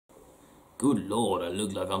Good lord, I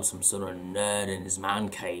look like I'm some sort of nerd in his man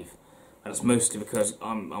cave. And it's mostly because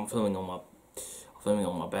I'm filming on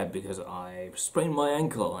my bed because I sprained my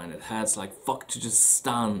ankle and it hurts like fuck to just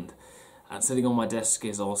stand. And sitting on my desk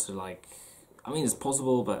is also like, I mean it's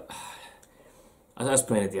possible, but I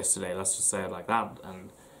sprained it yesterday, let's just say it like that. And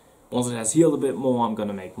once it has healed a bit more, I'm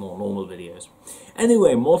gonna make more normal videos.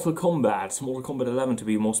 Anyway, Mortal Kombat 11 to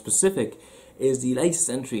be more specific, is the latest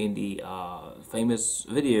entry in the famous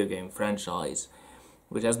video game franchise,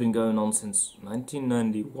 which has been going on since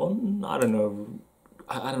 1991. I don't know.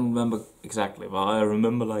 I don't remember exactly, but I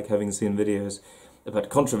remember like having seen videos about the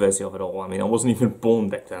controversy of it all. I mean, I wasn't even born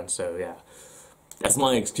back then, so yeah. That's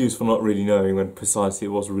my excuse for not really knowing when precisely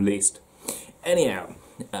it was released. Anyhow,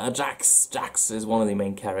 Jax is one of the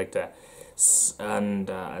main characters, and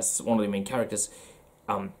as one of the main characters,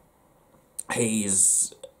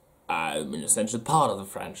 he's an essential part of the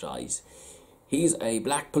franchise. He's a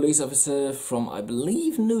black police officer from, I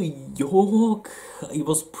believe, New York. He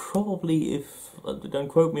was probably, if don't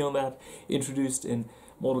quote me on that, introduced in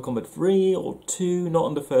Mortal Kombat 3 or 2, not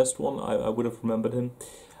in the first one. I would have remembered him.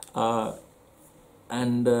 Yeah,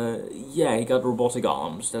 he got robotic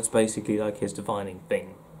arms. That's basically like his defining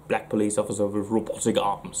thing. Black police officer with robotic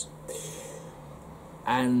arms.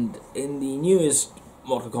 And in the newest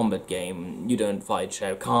Mortal Kombat game, you don't fight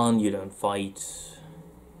Shao Kahn, you don't fight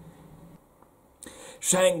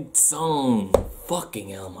Shang Tsung. Fucking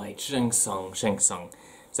hell, mate. Shang Tsung.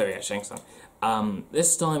 So yeah, Shang Tsung.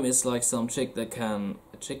 This time it's like some chick that can...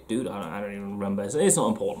 A chick, dude? I don't even remember. It's not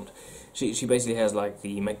important. She basically has like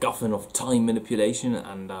the MacGuffin of time manipulation,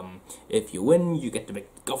 and if you win, you get the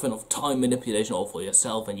MacGuffin of time manipulation all for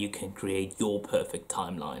yourself, and you can create your perfect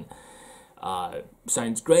timeline.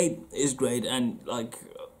 Sounds great, is great, and like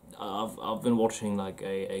I've been watching like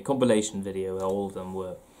a compilation video where all of them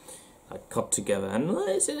were like cut together, and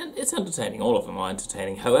it's entertaining. All of them are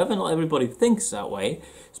entertaining. However, not everybody thinks that way,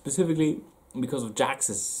 specifically because of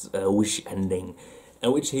Jax's wish ending,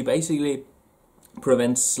 in which he basically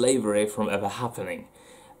prevents slavery from ever happening,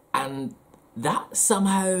 and that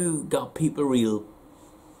somehow got people real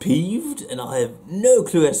peeved, and I have no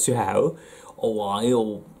clue as to how or why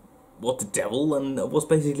or what the devil. And it was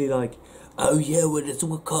basically like, oh yeah, well that's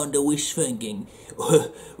what kind of wish thinking.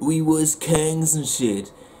 We was kings and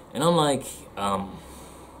shit. And I'm like,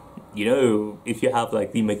 you know, if you have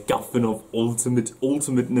like the MacGuffin of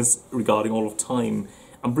ultimateness regarding all of time,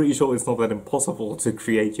 I'm pretty sure it's not that impossible to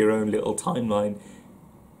create your own little timeline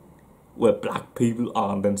where black people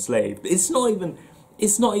aren't enslaved. It's not even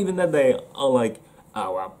that they are like,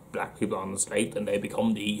 oh well, black people aren't enslaved and they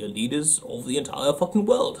become the leaders of the entire fucking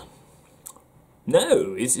world.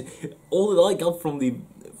 No, it's all that I got from the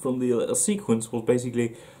sequence was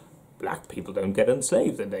basically black people don't get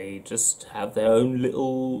enslaved and they just have their own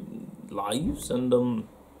little lives, and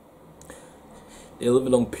they live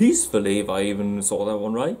along peacefully, if I even saw that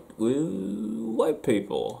one right, with white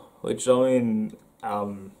people. Which, I mean,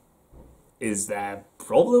 is there a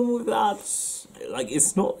problem with that? Like,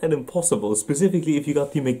 it's not that impossible, specifically if you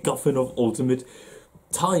got the MacGuffin of ultimate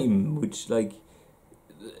time, which, like,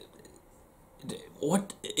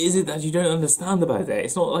 what is it that you don't understand about that?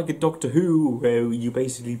 It's not like a Doctor Who, where you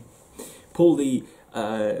basically pull the,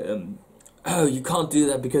 oh, you can't do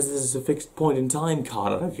that because this is a fixed point in time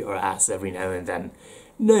card out of your ass every now and then.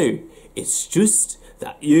 No, it's just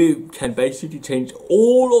that you can basically change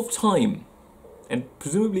all of time, and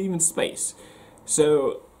presumably even space.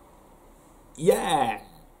 So, yeah,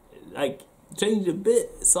 like, change a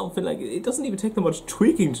bit, something like, it doesn't even take that much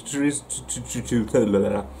tweaking to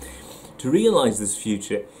realize this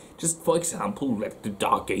future. Just, for example, let the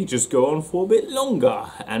Dark Ages go on for a bit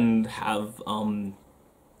longer, and have,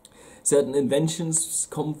 certain inventions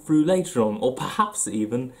come through later on, or perhaps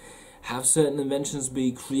even have certain inventions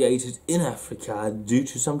be created in Africa due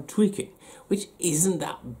to some tweaking, which isn't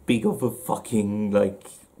that big of a fucking, like,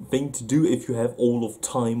 thing to do if you have all of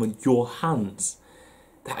time on your hands.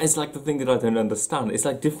 That is, like, the thing that I don't understand. It's,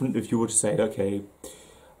 like, different if you were to say, okay,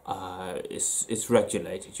 it's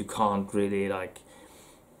regulated, you can't really, like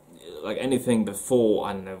anything before,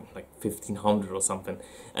 I don't know, like 1500 or something,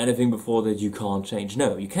 anything before that you can't change.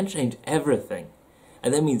 No, you can change everything,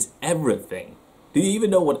 and that means everything. Do you even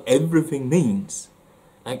know what everything means?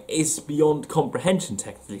 Like, it's beyond comprehension,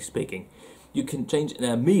 technically speaking. You can change an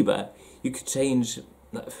amoeba, you could change,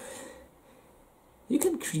 you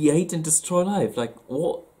can create and destroy life. Like,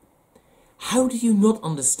 what? How do you not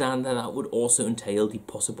understand that that would also entail the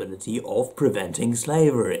possibility of preventing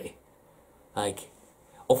slavery? Like,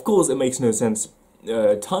 of course it makes no sense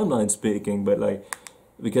timeline speaking, but like,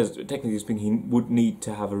 because technically speaking he would need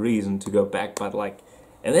to have a reason to go back, but like,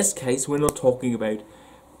 In this case, we're not talking about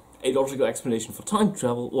a logical explanation for time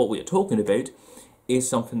travel. What we are talking about is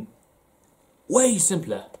something way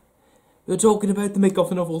simpler. We're talking about the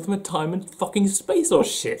MacGuffin of ultimate time and fucking space or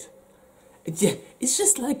shit. It's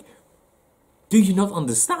just like, do you not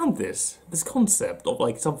understand this? This concept of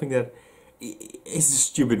like something that is a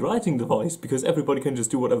stupid writing device because everybody can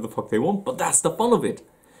just do whatever the fuck they want, but that's the fun of it.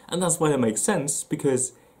 And that's why it makes sense,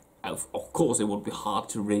 because of course it would be hard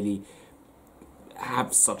to really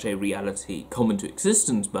have such a reality come into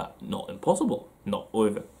existence, but not impossible. Not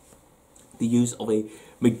over the use of a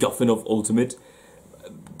MacGuffin of ultimate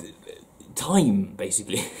time,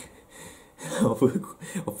 basically.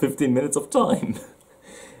 of 15 minutes of time.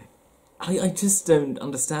 I just don't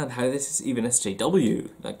understand how this is even SJW.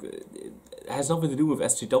 Like, it has nothing to do with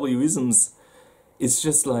SJW-isms. It's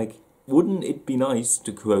just like, wouldn't it be nice,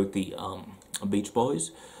 to quote the Beach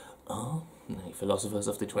Boys, the philosophers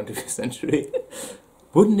of the 20th century,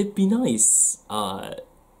 wouldn't it be nice,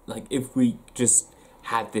 like, if we just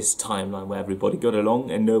had this timeline where everybody got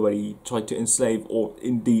along and nobody tried to enslave or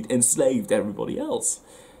indeed enslaved everybody else?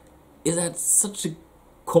 Is that such a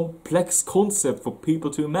complex concept for people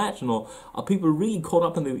to imagine, or are people really caught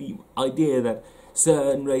up in the idea that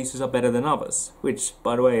certain races are better than others? Which,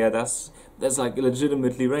 by the way, that's like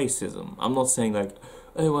legitimately racism. I'm not saying like,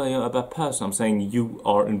 oh well, you're a bad person. I'm saying you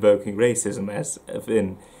are invoking racism as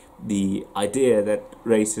in the idea that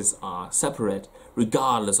races are separate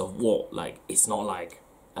regardless of what. Like, it's not like,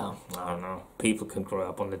 I don't know, people can grow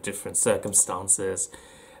up under different circumstances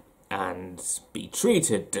and be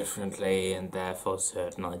treated differently, and therefore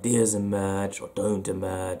certain ideas emerge or don't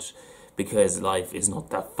emerge, because life is not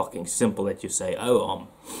that fucking simple that you say, oh,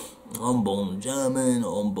 I'm born German,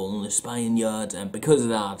 or I'm born a Spaniard, and because of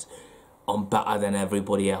that, I'm better than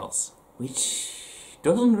everybody else. Which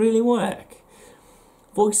doesn't really work.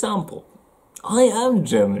 For example, I am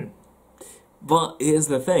German, but here's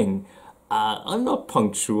the thing, I'm not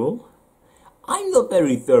punctual, I'm not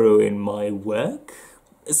very thorough in my work,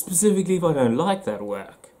 specifically if I don't like that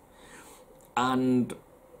work. And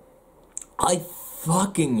I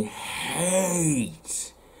fucking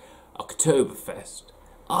hate Oktoberfest.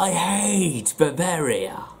 I hate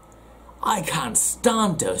Bavaria. I can't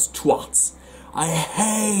stand those twats. I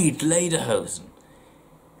hate Lederhosen.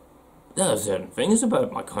 There are certain things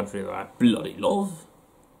about my country that I bloody love.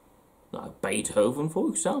 Like Beethoven, for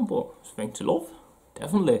example. It's a thing to love.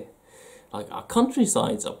 Definitely. Like, our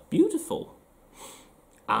countrysides are beautiful.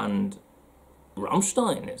 And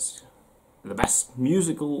Rammstein is the best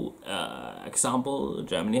musical example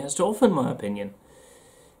Germany has to offer, in my opinion.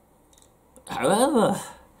 However,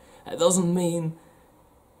 that doesn't mean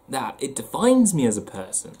that it defines me as a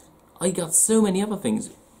person. I got so many other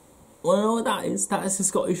things. Well, you know what that is? That is the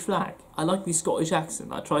Scottish flag. I like the Scottish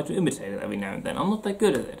accent. I try to imitate it every now and then. I'm not that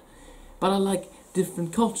good at it. But I like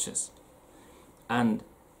different cultures. And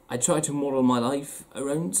I try to model my life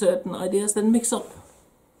around certain ideas that mix up.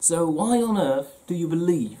 So why on earth do you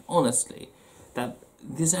believe, honestly, that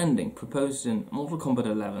this ending proposed in Mortal Kombat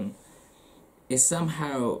 11 is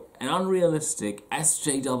somehow an unrealistic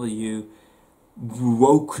SJW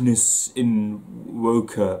wokeness in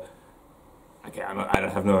woker? Okay, I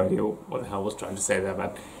have no idea what the hell I was trying to say there,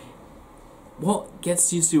 but what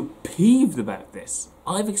gets you so peeved about this?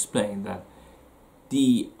 I've explained that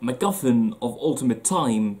the MacGuffin of ultimate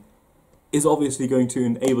time is obviously going to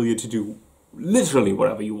enable you to do literally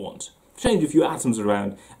whatever you want. Change a few atoms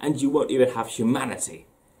around and you won't even have humanity.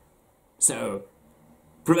 So,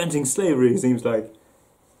 preventing slavery seems like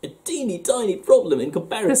a teeny tiny problem in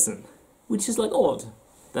comparison. Which is like odd.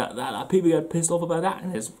 That people get pissed off about that,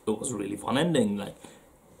 and it was a really fun ending. Like,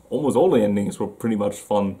 almost all the endings were pretty much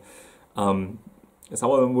fun. Some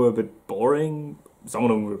of them were a bit boring. Some of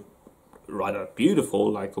them were rather beautiful,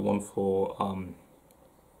 like the one for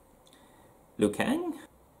Liu Kang.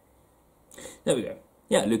 There we go.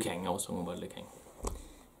 Yeah, Liu Kang. I was talking about Liu Kang.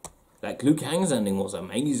 Like, Liu Kang's ending was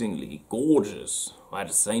amazingly gorgeous. At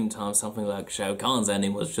the same time, something like Shao Kahn's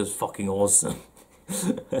ending was just fucking awesome.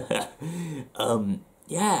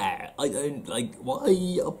 Yeah, I don't, like,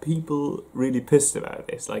 why are people really pissed about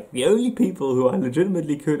this? Like, the only people who I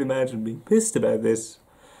legitimately could imagine being pissed about this,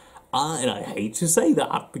 and I hate to say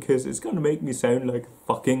that because it's gonna make me sound like a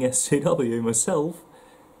fucking SJW myself,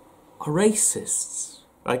 are racists.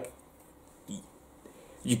 Like,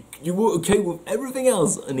 you were okay with everything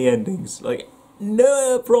else in the endings, like,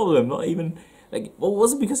 no problem, not even, like, well,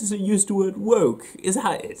 was it because it used the word woke? Is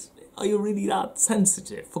that it? Are you really that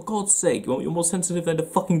sensitive? For God's sake, you're more sensitive than the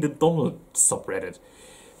fucking Donald subreddit.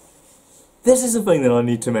 This is a thing that I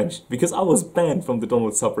need to mention, because I was banned from the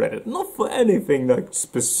Donald subreddit, not for anything like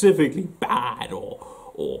specifically bad or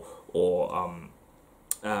what's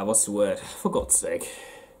the word? For God's sake.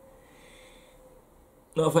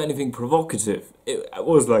 Not for anything provocative. It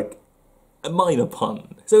was like a minor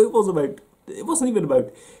pun. So it wasn't even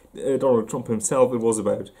about Donald Trump himself, it was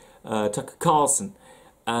about Tucker Carlson.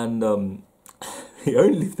 And the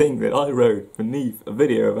only thing that I wrote beneath a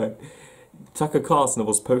video about Tucker Carlson that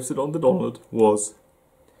was posted on the Donald was,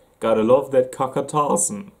 "Gotta love that Tucker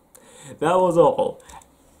Carlson." That was all.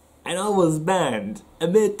 And I was banned a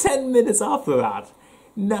mere 10 minutes after that.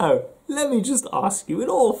 Now, let me just ask you, in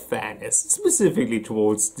all fairness, specifically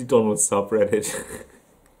towards the Donald subreddit,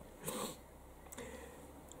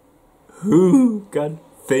 who got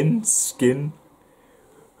thin skin?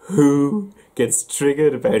 Who gets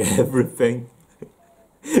triggered about everything?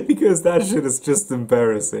 Because that shit is just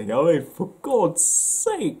embarrassing. I mean, for God's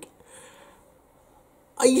sake.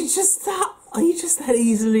 Are you just that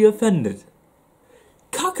easily offended?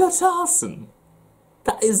 Kakatarson.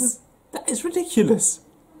 That is ridiculous.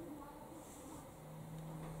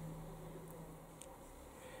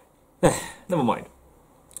 Never mind.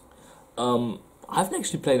 I haven't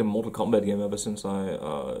actually played a Mortal Kombat game ever since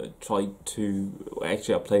I tried to...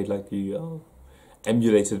 Actually, I played like the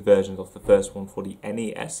emulated versions of the first one for the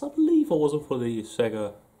NES, I believe, or was it for the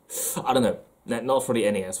Sega? I don't know. Not for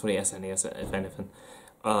the NES, for the SNES, if anything.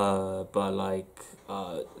 But like,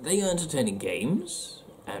 they are entertaining games,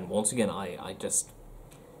 and once again, I just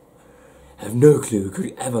have no clue who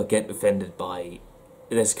could ever get offended by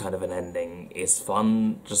this kind of an ending. It's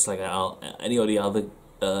fun, just like any of the other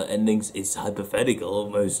endings. It's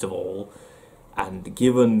hypothetical, most of all, and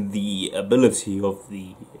given the ability of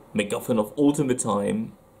the MacGuffin of Ultimate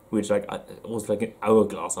Time, which like was like an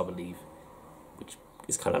hourglass, I believe, which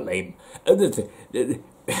is kind of lame. The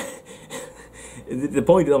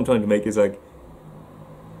point that I'm trying to make is like,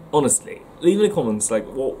 honestly, leave in the comments like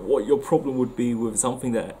what your problem would be with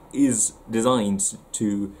something that is designed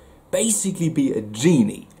to basically be a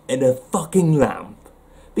genie in a fucking lamp.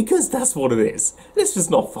 Because that's what it is. Let's just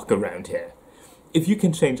not fuck around here. If you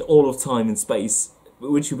can change all of time and space,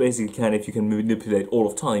 which you basically can if you can manipulate all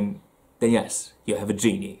of time, then yes, you have a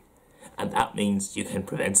genie. And that means you can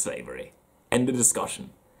prevent slavery. End of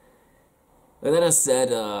discussion. And then I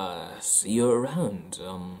said, see you around.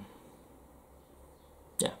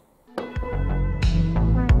 Yeah.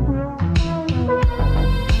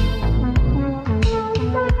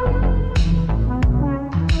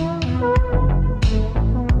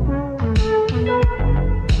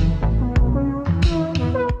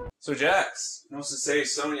 So Jax, wants to say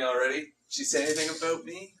Sonya already? She say anything about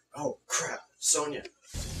me? Oh crap, Sonya.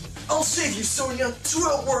 I'll save you, Sonya,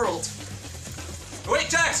 throughout world! Wait,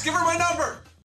 Jax, give her my number!